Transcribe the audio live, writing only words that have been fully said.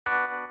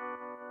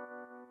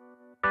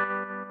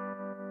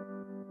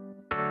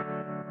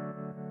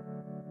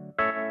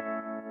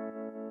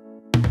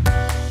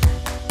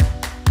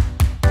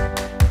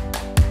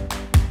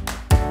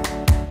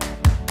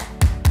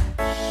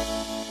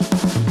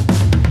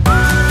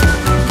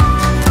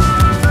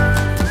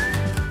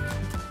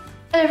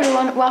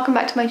welcome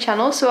back to my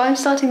channel. So I'm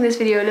starting this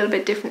video a little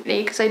bit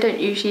differently because I don't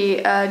usually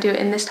do it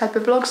in this type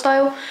of vlog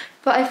style,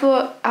 but I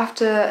thought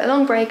after a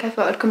long break I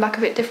thought I'd come back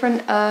a bit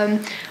different. I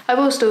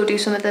will still do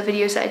some of the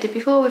videos that I did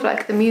before with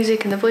like the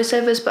music and the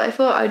voiceovers, but I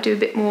thought I'd do a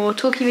bit more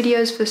talky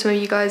videos for some of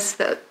you guys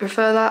that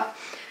prefer that.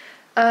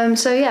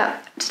 So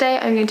yeah, today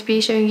I'm going to be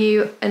showing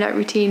you a night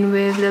routine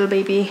with little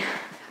baby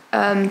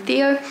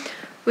Theo.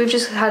 We've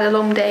just had a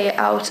long day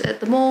out at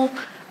the mall,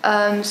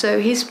 so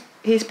he's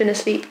been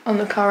asleep on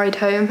the car ride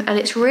home, and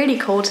it's really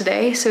cold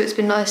today, so it's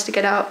been nice to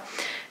get out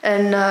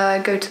and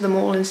go to the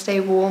mall and stay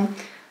warm.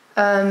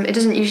 It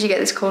doesn't usually get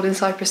this cold in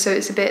Cyprus, so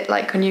it's a bit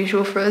like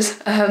unusual for us,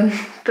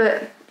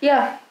 but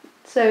yeah,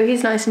 so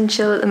he's nice and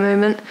chill at the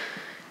moment.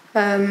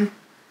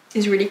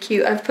 He's really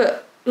cute. I've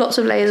put lots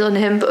of layers on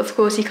him, but of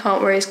course he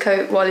can't wear his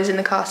coat while he's in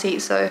the car seat,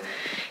 so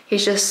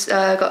he's just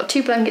got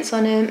 2 blankets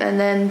on him and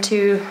then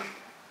 2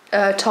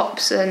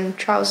 tops and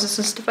trousers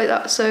and stuff like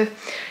that. So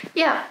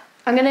yeah,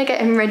 I'm gonna get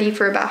him ready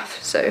for a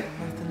bath, so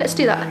let's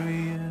do that.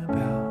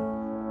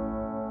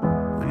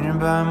 When you're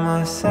by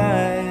my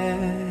side,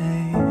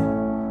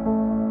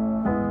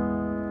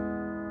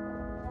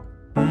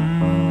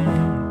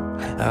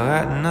 I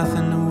got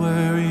nothing to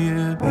worry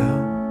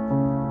about.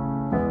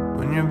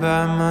 When you're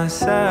by my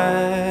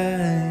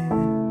side,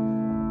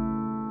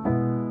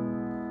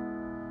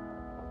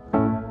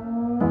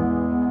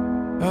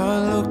 I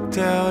looked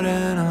out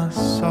and I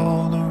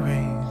saw the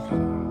rain.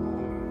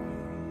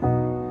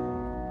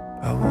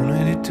 I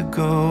wanted it to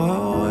go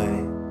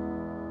away.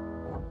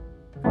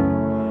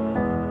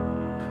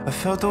 I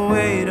felt the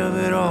weight of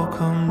it all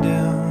come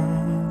down.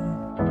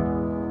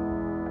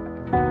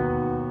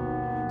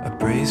 I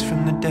braced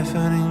from the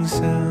deafening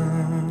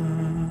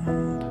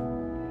sound,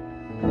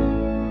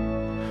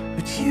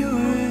 but you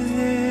were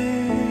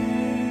there,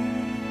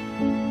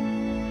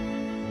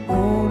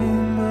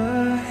 holding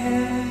my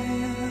hand.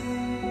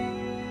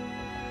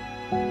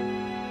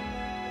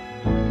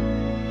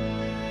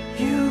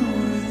 You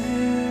were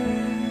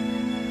there,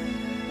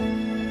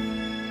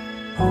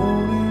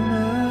 holding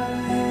my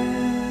hand.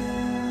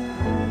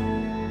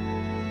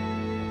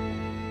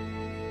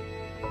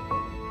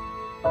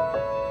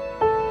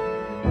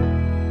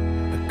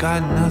 I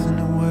got nothing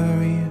to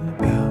worry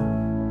about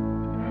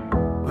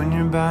when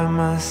you're by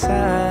my side.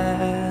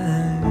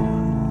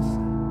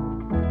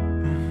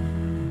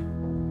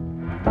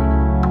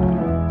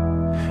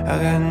 I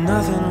got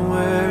nothing to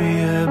worry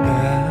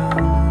about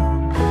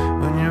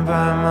when you're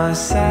by my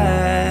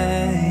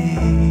side.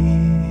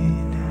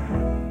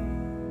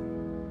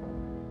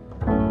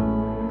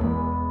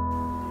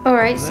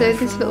 Alright, so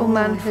this little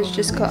man has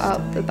just got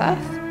out the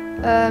bath.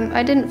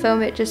 I didn't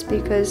film it just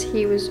because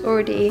he was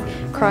already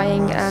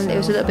crying and it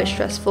was a little bit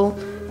stressful.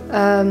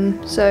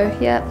 So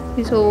yeah,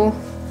 he's all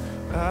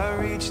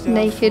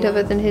naked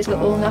other than his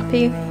little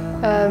nappy.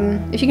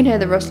 If you can hear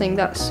the rustling,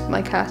 that's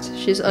my cat.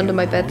 She's under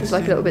my bed. There's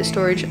like a little bit of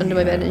storage under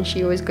my bed and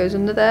she always goes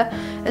under there.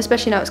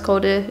 Especially now it's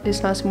colder,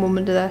 it's nice and warm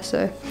under there,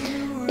 so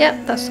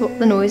yeah, that's what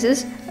the noise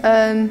is.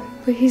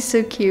 But he's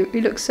so cute.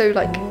 He looks so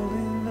like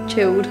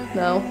chilled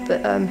now,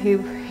 but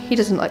he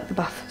doesn't like the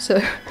bath,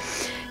 so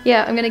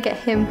yeah, I'm gonna get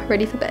him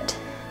ready for bed.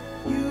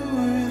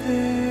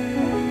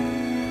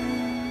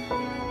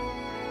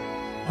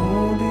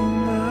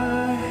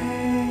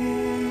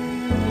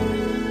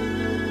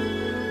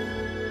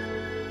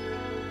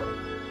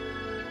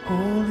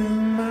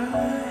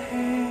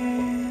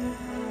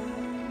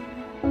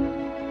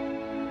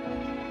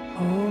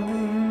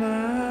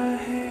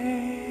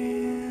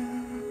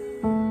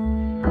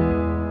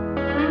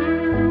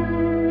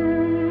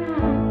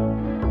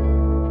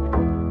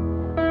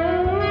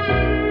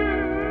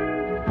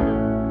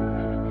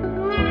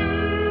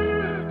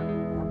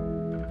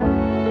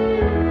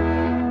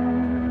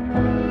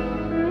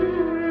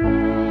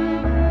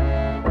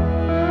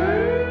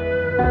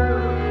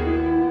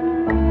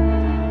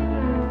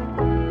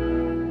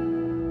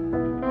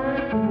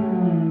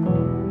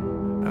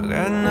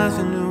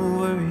 Nothing to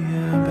worry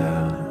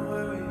about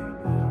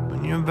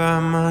when you're by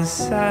my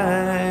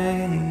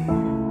side.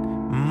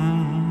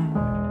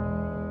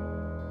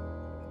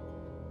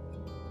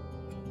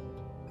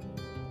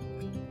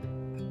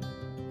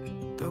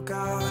 Look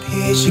out,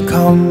 here she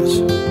comes,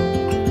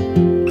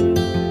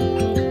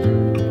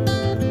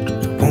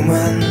 the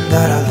woman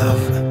that I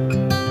love.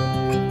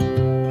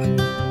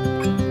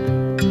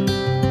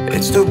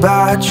 It's too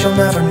bad she'll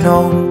never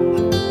know.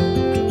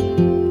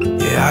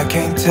 I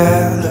can't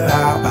tell her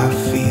how I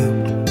feel,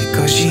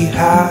 because she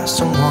has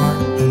someone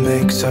who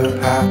makes her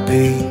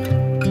happy.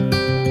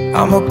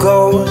 I'm a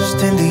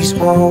ghost in these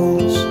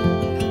walls,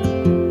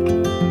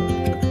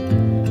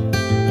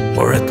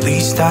 or at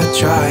least I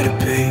try to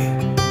be.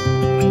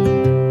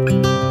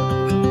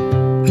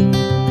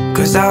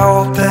 Cause I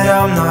hope that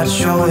I'm not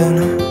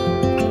showing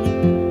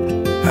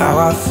how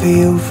I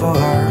feel for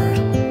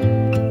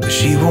her, but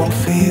she won't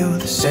feel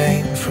the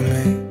same for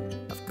me.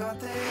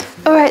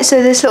 Alright,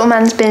 so this little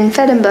man's been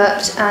fed and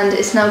burped and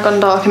it's now gone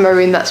dark in my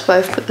room, that's why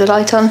I've put the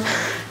light on.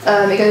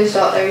 It goes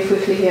dark very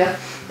quickly here.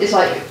 It's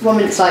like 1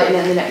 minute's light and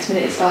then the next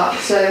minute it's dark.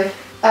 So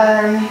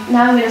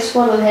Now I'm going to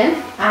swaddle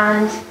him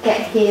and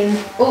get him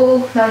all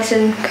nice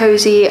and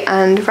cozy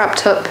and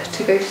wrapped up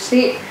to go to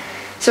sleep.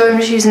 So I'm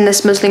just using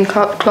this muslin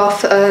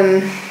cloth.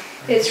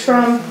 It's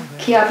from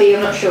Kiabi.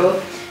 I'm not sure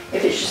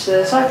if it's just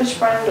a Cyprus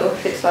brand or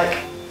if it's like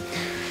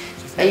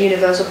a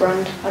universal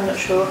brand. I'm not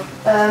sure.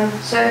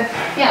 So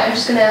yeah, I'm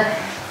just going to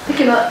pick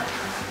him up,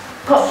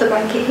 pop the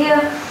blanket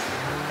here,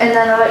 and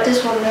then I like to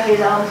swaddle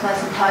his arms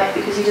nice and tight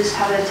because he does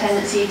have a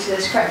tendency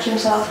to scratch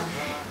himself.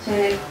 So I'm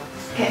going to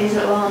get his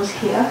little arms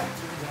here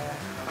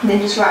and then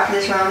just wrap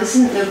this around. This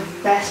isn't the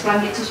best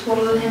blanket to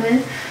swaddle him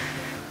in,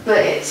 but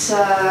it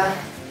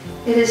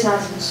is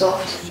nice and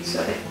soft.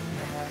 So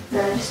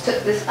then I just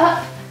took this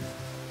up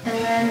and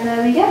then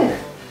there we go.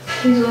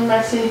 He's all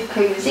nice and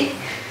cozy.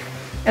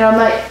 And I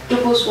might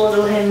double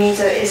swaddle him, means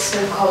that it's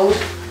still cold.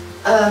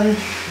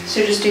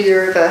 So just do the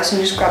reverse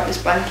and just grab this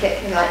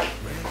blanket and like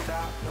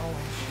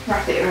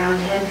wrap it around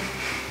him.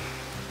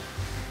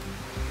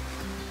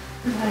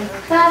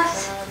 Like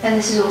that. And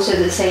this is also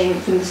the same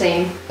from the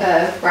same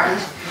brand.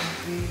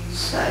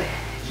 So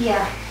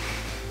yeah.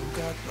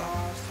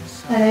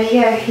 And there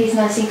you go, he's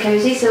nice and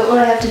cozy. So all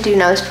I have to do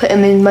now is put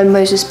him in my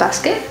Moses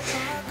basket.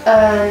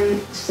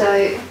 So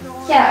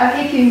yeah,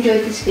 I hope you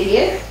enjoyed this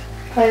video.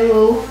 I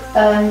will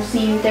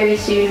see you very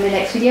soon in the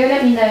next video.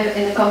 Let me know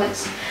in the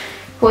comments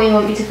what you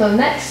want me to film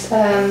next.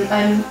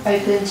 I'm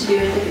open to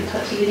doing different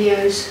types of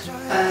videos,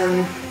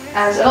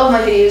 as a lot of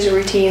my videos are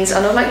routines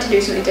and I'd like to do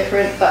something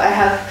different, but I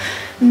have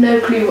no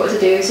clue what to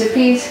do. So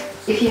please,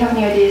 if you have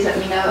any ideas, let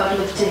me know. I'd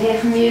love to hear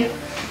from you.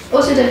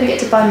 Also, don't forget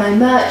to buy my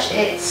merch.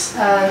 It's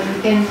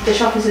in the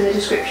shop is in the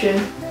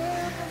description.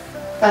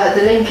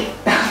 The link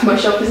of my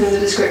shop is in the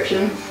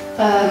description.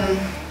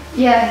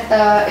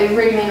 Yeah, it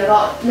really means a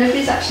lot.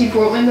 Nobody's actually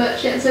brought my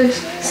merch yet so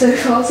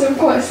far, so I'm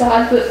quite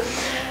sad. But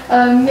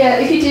yeah,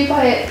 if you do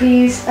buy it,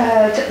 please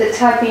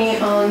tag me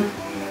on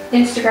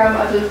Instagram.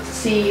 I'd love to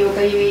see your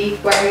baby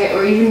wearing it,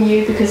 or even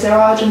you, because there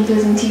are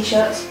jumpers and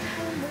t-shirts.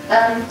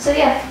 So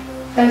yeah,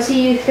 I'll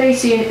see you very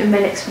soon in my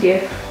next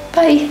video.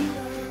 Bye!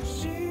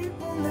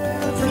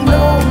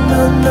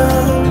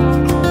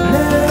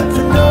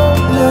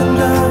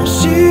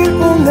 She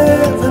will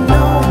never know.